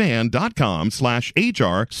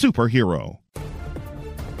cornerstoneondemand.com/HR superhero.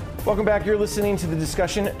 Welcome back. You're listening to the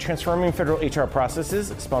discussion, Transforming Federal HR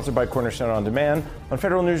Processes, sponsored by Cornerstone On Demand on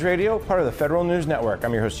Federal News Radio, part of the Federal News Network.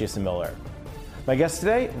 I'm your host, Jason Miller. My guest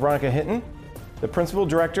today, Veronica Hinton, the Principal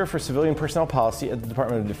Director for Civilian Personnel Policy at the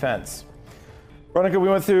Department of Defense. Veronica, we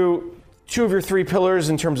went through two of your three pillars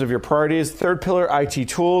in terms of your priorities. Third pillar, IT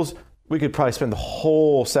tools. We could probably spend the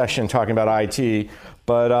whole session talking about IT,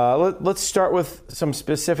 but let's start with some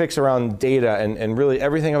specifics around data, and really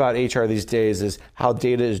everything about HR these days is how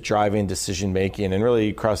data is driving decision making, and really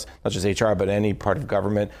across not just HR but any part of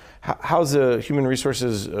government. How's the human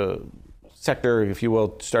resources sector, if you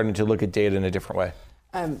will, starting to look at data in a different way?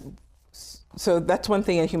 So that's one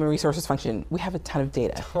thing in human resources function. We have a ton of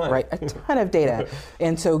data, right? A ton of data.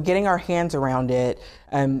 And so getting our hands around it,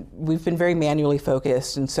 we've been very manually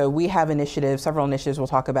focused. And so we have several initiatives we'll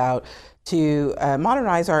talk about to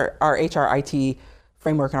modernize our HR IT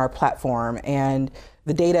framework and our platform. And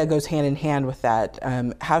the data goes hand in hand with that.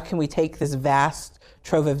 How can we take this vast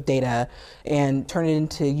trove of data and turn it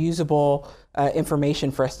into usable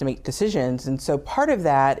information for us to make decisions? And so part of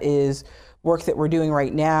that is work that we're doing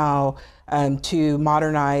right now to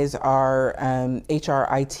modernize our HR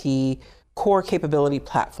IT core capability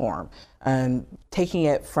platform, taking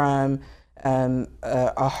it from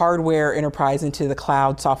a hardware enterprise into the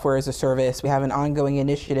cloud software as a service. We have an ongoing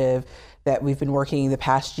initiative that we've been working the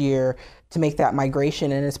past year to make that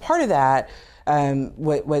migration. And as part of that,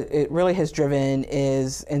 what it really has driven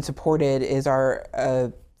is and supported is our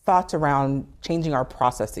thoughts around changing our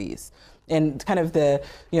processes. And kind of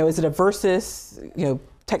is it a versus,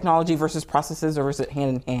 technology versus processes, or is it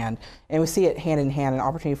hand in hand? And we see it hand in hand, an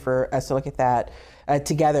opportunity for us to look at that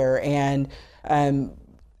together. And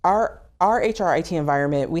our HR IT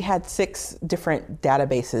environment, we had 6 different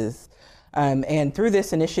databases. And through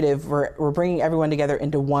this initiative, we're bringing everyone together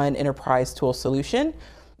into one enterprise tool solution.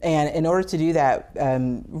 And in order to do that,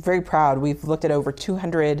 we're very proud. We've looked at over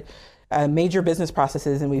 200 major business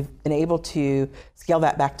processes, and we've been able to scale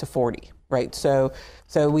that back to 40. Right, so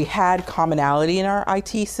we had commonality in our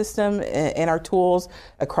IT system and our tools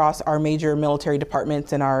across our major military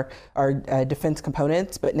departments and our defense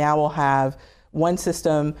components, but now we'll have one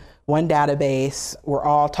system, one database. We're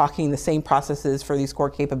all talking the same processes for these core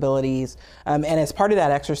capabilities. And as part of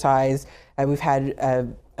that exercise, we've had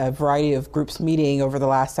a variety of groups meeting over the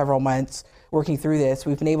last several months working through this.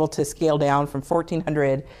 We've been able to scale down from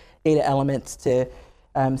 1,400 data elements to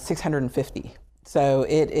 650. So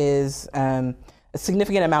it is a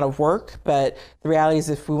significant amount of work, but the reality is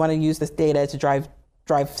if we want to use this data to drive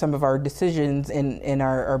some of our decisions in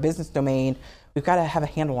our business domain, we've got to have a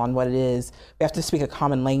handle on what it is. We have to speak a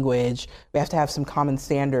common language. We have to have some common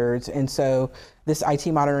standards. And so this IT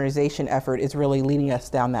modernization effort is really leading us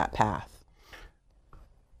down that path.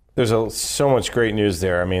 There's so much great news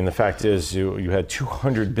there. I mean, the fact is you had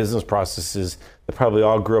 200 business processes that probably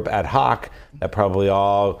all grew up ad hoc, that probably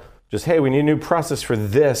all just, hey, we need a new process for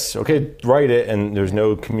this. Okay, write it, and there's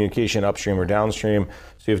no communication upstream or downstream.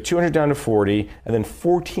 So you have 200 down to 40, and then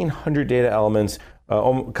 1,400 data elements,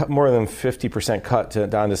 more than 50% cut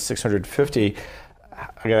down to 650. I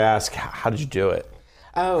gotta ask, how did you do it?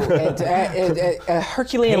 Oh, a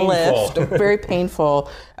Herculean lift, very painful,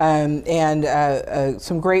 and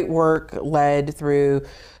some great work led through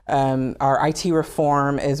our IT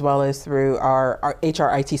reform, as well as through our HR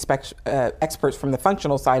IT experts from the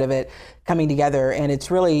functional side of it coming together. And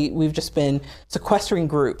it's really, we've just been sequestering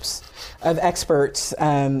groups of experts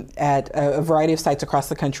at a variety of sites across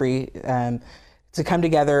the country to come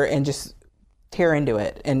together and just tear into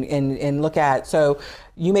it and look at. So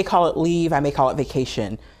you may call it leave, I may call it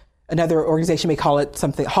vacation. Another organization may call it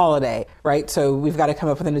something holiday, right? So we've got to come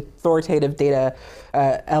up with an authoritative data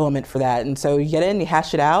element for that. And so you get in, you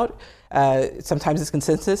hash it out. Sometimes it's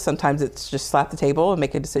consensus, sometimes it's just slap the table and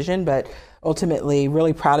make a decision. But ultimately,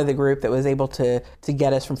 really proud of the group that was able to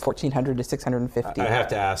get us from 1,400 to 650. I have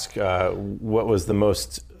to ask, what was the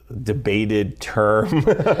most debated term?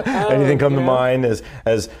 Anything come to mind as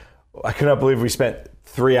I cannot believe we spent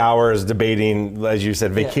 3 hours debating, as you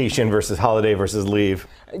said, vacation versus holiday versus leave.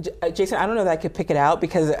 Jason, I don't know that I could pick it out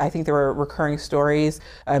because I think there were recurring stories.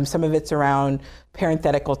 Some of it's around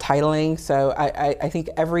parenthetical titling. So I think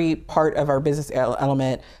every part of our business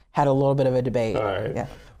element had a little bit of a debate. All right. Yeah.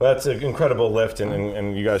 Well, that's an incredible lift,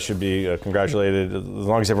 and you guys should be congratulated as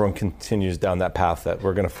long as everyone continues down that path that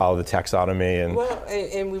we're going to follow the taxonomy. Well,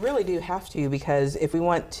 and we really do have to, because if we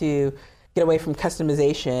want to get away from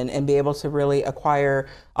customization and be able to really acquire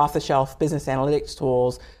off-the-shelf business analytics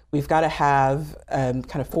tools, we've got to have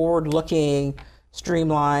kind of forward-looking,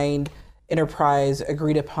 streamlined, enterprise,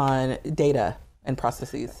 agreed-upon data and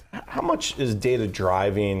processes. How much is data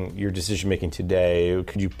driving your decision making today?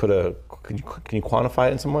 Can you quantify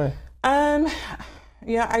it in some way?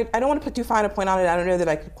 Yeah, I don't want to put too fine a point on it. I don't know that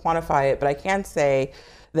I could quantify it, but I can say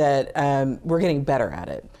that we're getting better at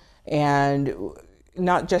it. And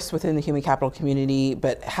not just within the human capital community,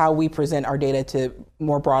 but how we present our data to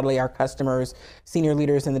more broadly our customers, senior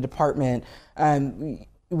leaders in the department.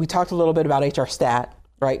 We talked a little bit about HR Stat,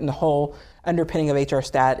 right? And the whole underpinning of HR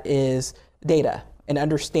Stat is data and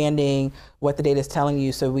understanding what the data is telling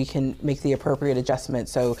you so we can make the appropriate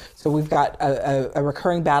adjustments. So we've got a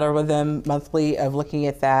recurring battle with them monthly of looking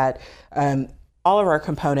at that. All of our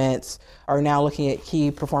components are now looking at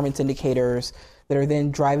key performance indicators that are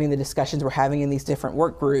then driving the discussions we're having in these different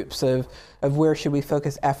work groups of where should we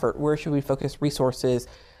focus effort, where should we focus resources,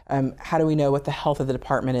 how do we know what the health of the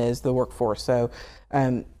department is, the workforce. So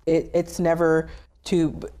it's never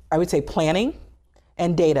I would say planning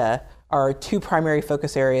and data are two primary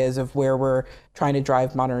focus areas of where we're trying to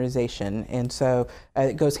drive modernization. And so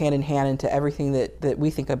it goes hand in hand into everything that we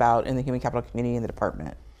think about in the human capital community in the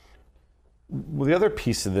department. Well, the other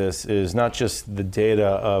piece of this is not just the data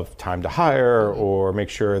of time to hire or make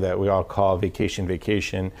sure that we all call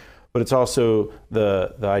vacation, but it's also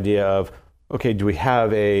the idea of, okay, do we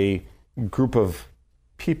have a group of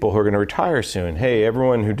people who are going to retire soon? Hey,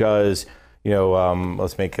 everyone who does,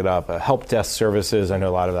 let's make it up, help desk services. I know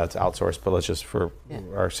a lot of that's outsourced, but let's just, for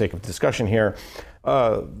our sake of discussion here,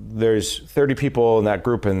 there's 30 people in that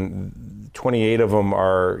group and 28 of them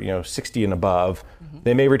are, 60 and above.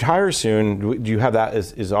 They may retire soon. Do you have that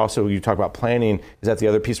is also, you talk about planning, is that the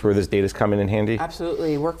other piece where this data is coming in handy?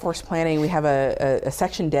 Absolutely. Workforce planning, we have a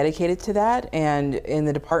section dedicated to that. And in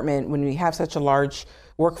the department, when we have such a large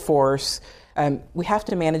workforce, we have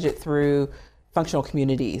to manage it through functional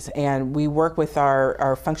communities. And we work with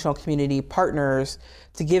our functional community partners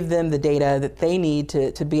to give them the data that they need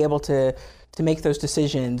to be able to make those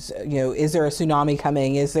decisions. Is there a tsunami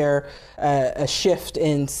coming? Is there a shift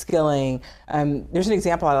in skilling? There's an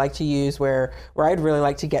example I like to use where I'd really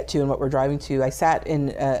like to get to and what we're driving to. I sat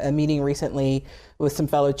in a meeting recently with some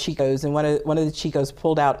fellow Chicos, and one of the Chicos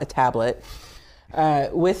pulled out a tablet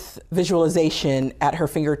with visualization at her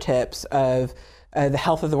fingertips of the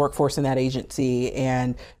health of the workforce in that agency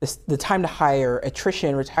and the time to hire,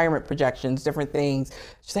 attrition, retirement projections, different things.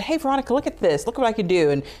 She said, "Hey, Veronica, look at this. Look what I can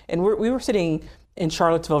do." And we were sitting in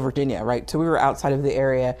Charlottesville, Virginia, right? So we were outside of the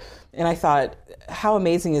area. And I thought, how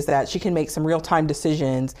amazing is that? She can make some real-time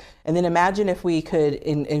decisions. And then imagine if we could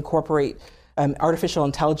incorporate artificial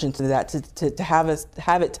intelligence into that to have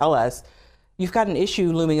it tell us, you've got an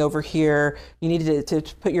issue looming over here. You need to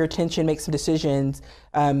put your attention, make some decisions.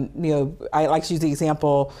 I like to use the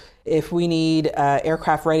example, if we need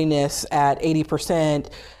aircraft readiness at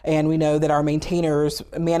 80% and we know that our maintainers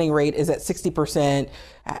manning rate is at 60%,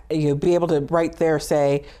 be able to right there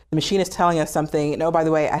say, the machine is telling us something, and oh, by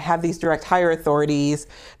the way, I have these direct hire authorities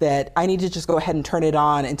that I need to just go ahead and turn it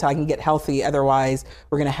on until I can get healthy. Otherwise,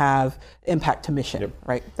 we're going to have impact to mission,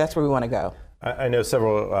 right? That's where we want to go. I know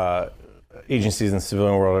several agencies in the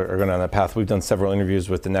civilian world are going down that path. We've done several interviews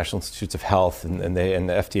with the National Institutes of Health, and the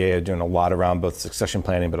FDA are doing a lot around both succession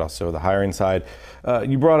planning, but also the hiring side.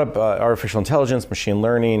 You brought up artificial intelligence, machine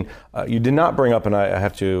learning. You did not bring up, and I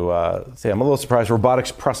have to say I'm a little surprised,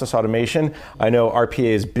 robotics process automation. I know RPA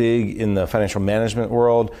is big in the financial management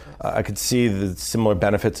world. I could see the similar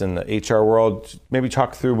benefits in the HR world. Maybe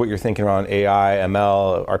talk through what you're thinking around AI,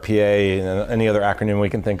 ML, RPA, and any other acronym we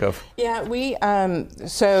can think of. Yeah,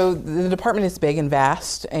 so the department is big and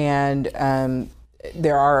vast, and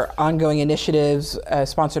there are ongoing initiatives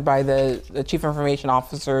sponsored by the Chief Information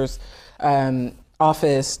Officer's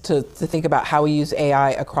office to think about how we use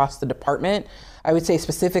AI across the department. I would say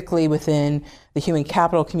specifically within the human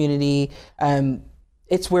capital community,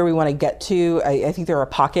 it's where we want to get to. I think there are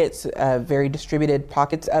pockets, very distributed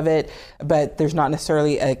pockets of it, but there's not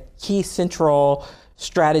necessarily a key central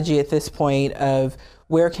strategy at this point of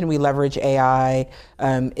where can we leverage AI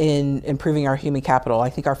in improving our human capital. I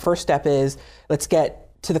think our first step is let's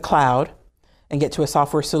get to the cloud and get to a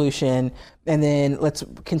software solution. And then let's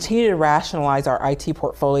continue to rationalize our IT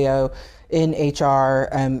portfolio in HR,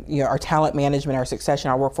 our talent management, our succession,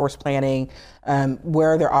 our workforce planning.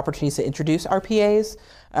 Where are there opportunities to introduce RPAs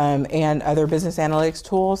and other business analytics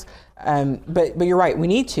tools? But you're right, we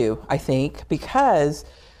need to, I think, because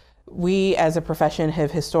we as a profession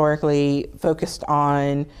have historically focused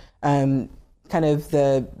on kind of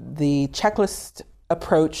the checklist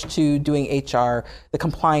approach to doing HR, the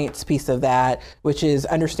compliance piece of that, which is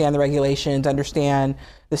understand the regulations, understand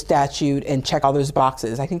the statute, and check all those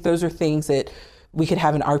boxes. I think those are things that we could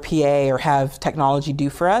have an RPA or have technology do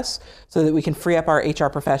for us so that we can free up our HR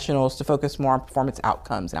professionals to focus more on performance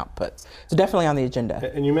outcomes and outputs. So definitely on the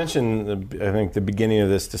agenda. And you mentioned, I think, the beginning of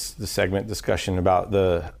this segment discussion about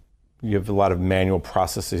you have a lot of manual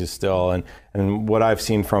processes still. And what I've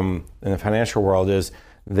seen in the financial world is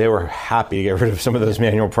they were happy to get rid of some of those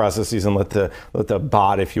manual processes and let the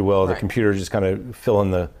bot, if you will, the computer just kind of fill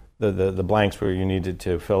in the blanks where you needed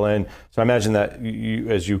to fill in. So I imagine that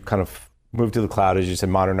as you kind of move to the cloud, as you said,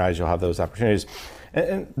 modernize, you'll have those opportunities.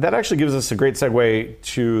 And that actually gives us a great segue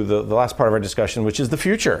to the last part of our discussion, which is the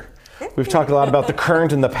future. We've talked a lot about the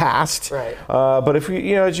current and the past, right. But if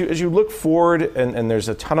we, as you look forward, and there's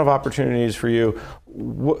a ton of opportunities for you,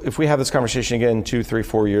 if we have this conversation again 2, 3,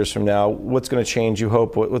 4 years from now, what's going to change? You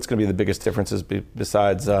hope what's going to be the biggest differences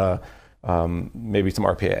besides maybe some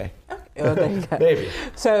RPA? Well, there you go. Maybe.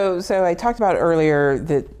 So I talked about earlier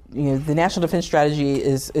that the National Defense Strategy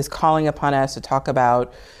is calling upon us to talk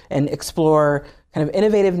about and explore kind of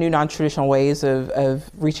innovative new non-traditional ways of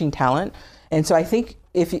reaching talent. And so I think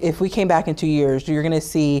if we came back in 2 years, you're going to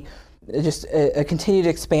see just a continued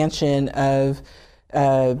expansion of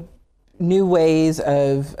new ways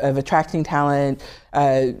of attracting talent,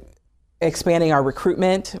 expanding our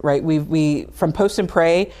recruitment. Right, we from post and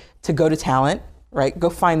pray to go to talent. Right, go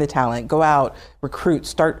find the talent, go out, recruit,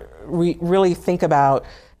 start really think about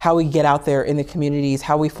how we get out there in the communities,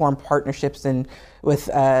 how we form partnerships with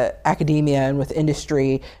academia and with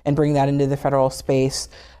industry, and bring that into the federal space.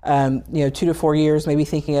 2 to 4 years, maybe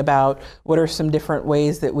thinking about what are some different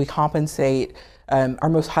ways that we compensate our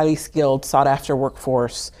most highly skilled, sought-after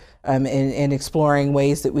workforce, and exploring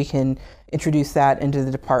ways that we can introduce that into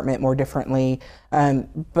the department more differently.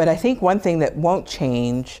 But I think one thing that won't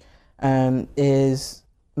change is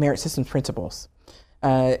merit systems principles.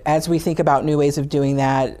 As we think about new ways of doing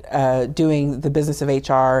that, doing the business of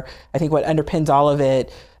HR, I think what underpins all of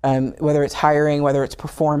it, whether it's hiring, whether it's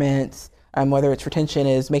performance, whether it's retention,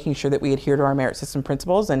 is making sure that we adhere to our merit system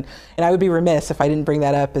principles. And I would be remiss if I didn't bring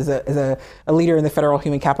that up as a leader in the federal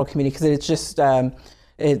human capital community, because it's just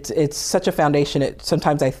it's such a foundation.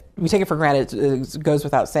 Sometimes we take it for granted. It goes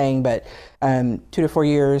without saying, but 2 to 4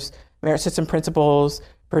 years, merit system principles,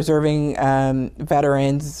 preserving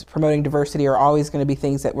veterans, promoting diversity are always going to be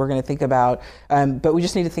things that we're going to think about. But we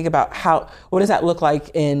just need to think about what does that look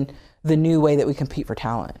like in the new way that we compete for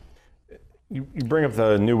talent. You bring up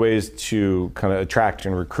the new ways to kind of attract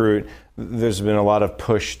and recruit. There's been a lot of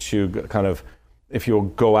push to kind of, if you'll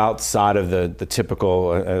go outside of the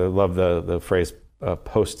typical, I love the phrase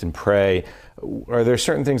post and pray. Are there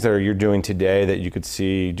certain things that you're doing today that you could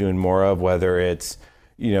see doing more of, whether it's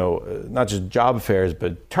not just job fairs,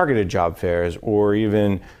 but targeted job fairs, or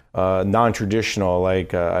even non-traditional,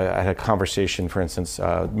 like I had a conversation, for instance,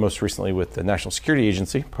 most recently with the National Security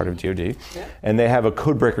Agency, part of DoD, and they have a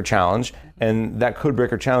Codebreaker Challenge, and that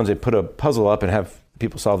Codebreaker Challenge, they put a puzzle up and have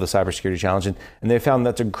people solve the cybersecurity challenge, and they found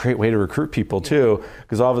that's a great way to recruit people too,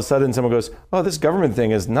 because all of a sudden someone goes, oh, this government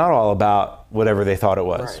thing is not all about whatever they thought it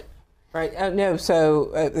was. Right. No,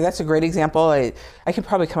 so that's a great example. I could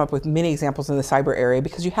probably come up with many examples in the cyber area,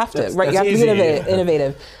 because you have to, right? You have to be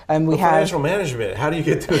innovative. We have financial management. How do you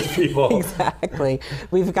get those people? Exactly.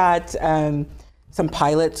 We've got some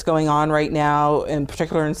pilots going on right now, in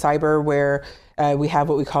particular in cyber, where we have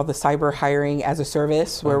what we call the cyber hiring as a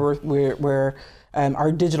service, where we're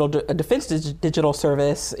our defense digital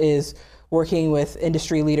service is working with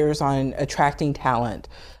industry leaders on attracting talent,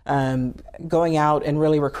 going out and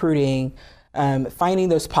really recruiting, finding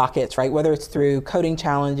those pockets, right? Whether it's through coding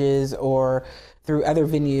challenges or through other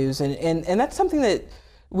venues. And that's something that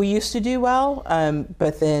we used to do well,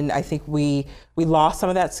 but then I think we lost some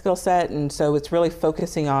of that skill set. And so it's really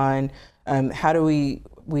focusing on how do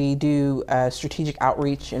we do strategic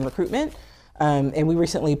outreach and recruitment. And we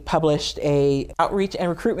recently published a outreach and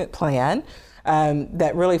recruitment plan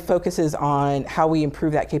that really focuses on how we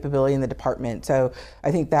improve that capability in the department. So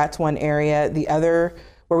I think that's one area. The other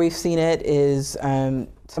where we've seen it is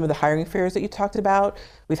some of the hiring fairs that you talked about.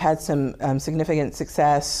 We've had some significant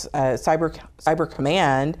success. Cyber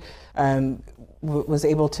Command was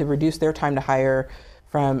able to reduce their time to hire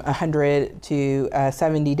from 100 to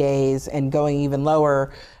 70 days and going even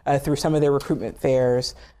lower through some of their recruitment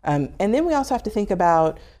fairs. And then we also have to think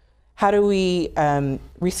about how do we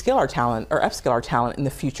reskill our talent or upskill our talent in the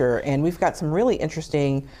future. And we've got some really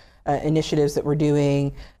interesting initiatives that we're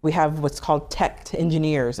doing. We have what's called tech to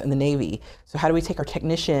engineers in the Navy. So how do we take our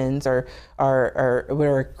technicians or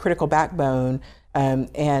our critical backbone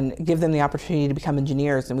and give them the opportunity to become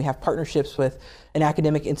engineers? And we have partnerships with an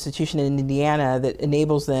academic institution in Indiana that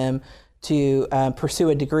enables them to pursue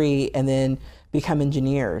a degree and then become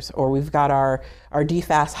engineers. Or we've got our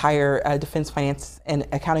DFAS Hire Defense Finance and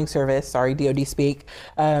Accounting Service, sorry, DoD speak,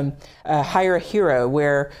 Hire a Hero,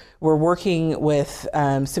 where we're working with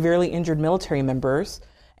severely injured military members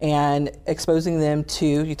and exposing them to,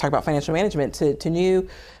 you talk about financial management, to new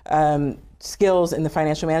skills in the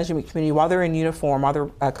financial management community while they're in uniform, while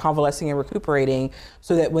they're convalescing and recuperating,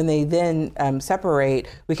 so that when they then separate,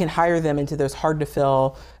 we can hire them into those hard to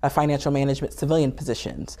fill financial management civilian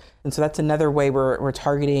positions. And so that's another way we're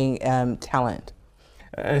targeting talent.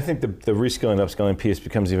 I think the reskilling and upskilling piece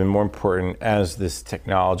becomes even more important as this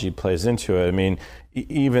technology plays into it. I mean,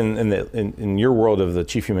 even in your world of the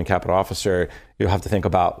Chief Human Capital Officer, you'll have to think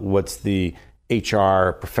about what's the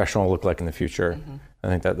HR professional look like in the future. Mm-hmm. I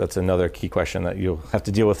think that's another key question that you'll have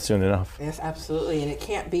to deal with soon enough. Yes, absolutely. And it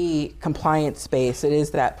can't be compliance-based. It is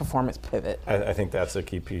that performance pivot. I think that's a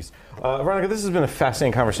key piece. Veronica, this has been a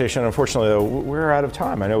fascinating conversation. Unfortunately, though, we're out of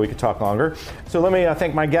time. I know we could talk longer. So let me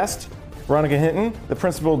thank my guest, Veronica Hinton, the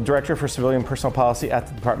Principal Director for Civilian Personnel Policy at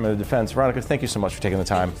the Department of Defense. Veronica, thank you so much for taking the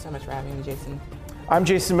time. Thank you so much for having me, Jason. I'm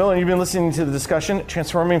Jason Miller, and you've been listening to the discussion,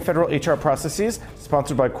 Transforming Federal HR Processes,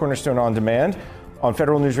 sponsored by Cornerstone On Demand, on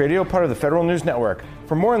Federal News Radio, part of the Federal News Network.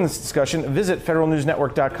 For more on this discussion, visit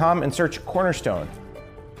federalnewsnetwork.com and search Cornerstone.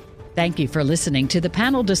 Thank you for listening to the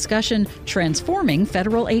panel discussion, Transforming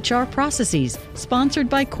Federal HR Processes, sponsored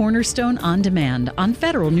by Cornerstone On Demand on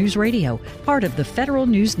Federal News Radio, part of the Federal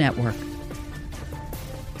News Network.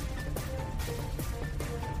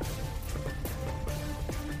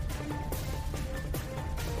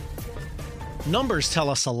 Numbers tell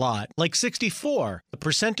us a lot, like 64, the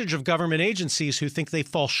percentage of government agencies who think they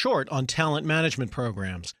fall short on talent management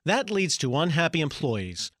programs. That leads to unhappy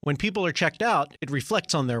employees. When people are checked out, it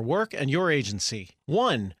reflects on their work and your agency.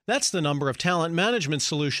 1, that's the number of talent management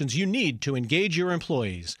solutions you need to engage your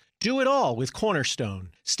employees. Do it all with Cornerstone.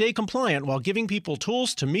 Stay compliant while giving people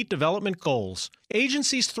tools to meet development goals.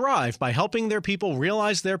 Agencies thrive by helping their people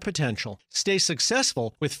realize their potential. Stay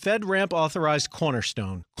successful with FedRAMP authorized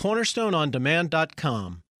Cornerstone.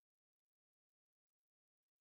 CornerstoneOnDemand.com.